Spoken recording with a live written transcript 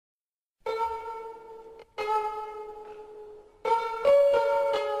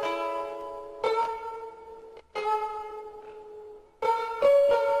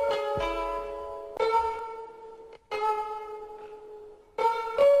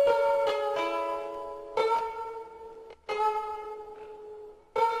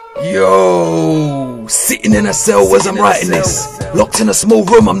Yo, sitting in a cell as I'm writing this. Locked in a small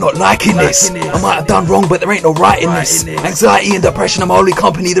room, I'm not liking this. I might have done wrong, but there ain't no right in this. Anxiety and depression are my only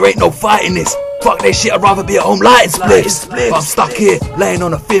company, there ain't no fighting this. Fuck that shit, I'd rather be at home lighting spliffs. But I'm stuck here, laying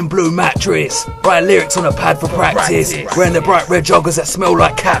on a thin blue mattress. Writing lyrics on a pad for practice. Wearing the bright red joggers that smell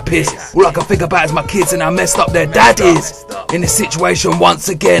like cat piss. All I can think about is my kids and how messed up their dad is. In this situation once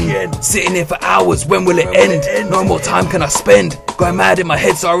again, sitting here for hours, when will it end? No more time can I spend. Going mad in my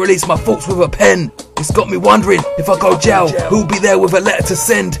head, so I release my thoughts with a pen. It's got me wondering, if I go jail, who'll be there with a letter to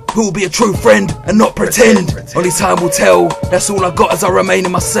send? Who'll be a true friend and not pretend? Only time will tell, that's all I got as I remain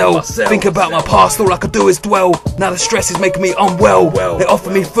in my cell. Think about my past, all I could do is dwell. Now the stress is making me unwell. They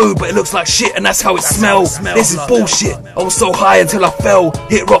offer me food, but it looks like shit, and that's how it smells. This is bullshit, I was so high until I fell.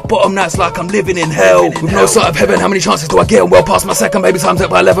 Hit rock bottom, now it's like I'm living in hell. With no sight of heaven, how many chances do I get? I'm well past my second, maybe time's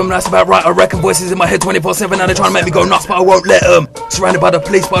up by 11. That's about right, I reckon. Voices in my head 24/7, now they're trying to make me go nuts, but I won't let them. Surrounded by the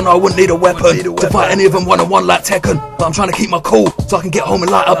police, but I know I wouldn't need a weapon to fight any of them one-on-one like Tekken. But I'm trying to keep my cool, so I can get home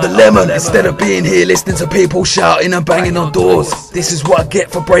and light up the lemon. Instead of being here listening to people shouting and banging on doors. This is what I get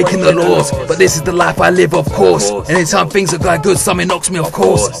for breaking the laws, but this is the life I live, of course. Anytime things are going good, something knocks me off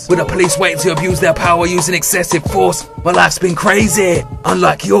course. With the police waiting to abuse their power using excessive force. My life's been crazy,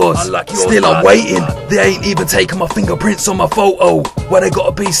 unlike yours. Still I'm waiting, they ain't even taking my fingerprints on my photo. Why they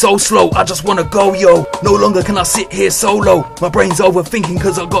gotta be so slow? I just wanna go, yo. No longer can I sit here solo. My brain's overthinking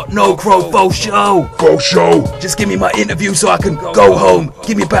cause I got no crow. Faux show. Just give me my interview so I can go home.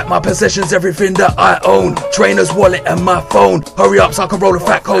 Give me back my possessions, everything that I own. Trainer's wallet and my phone. Hurry up so I can roll a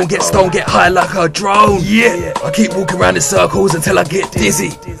fat cone, get stoned, get high like a drone. Yeah, I keep walking around in circles until I get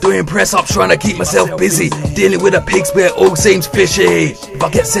dizzy. Doing press ups, trying to keep myself busy. Dealing with a pigs where it all seems fishy. If I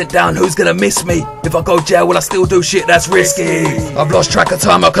get sent down, who's gonna miss me? If I go jail, will I still do shit that's risky? I've lost track of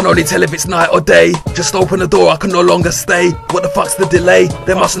time, I can only tell if it's night or day. Just open the door, I can no longer stay. What the fuck's the delay?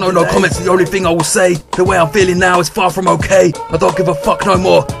 There must know no comments, the only thing I will say. The way I'm feeling now is far from okay. I don't give a fuck no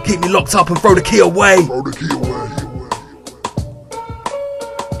more. Keep me locked up and throw the key away.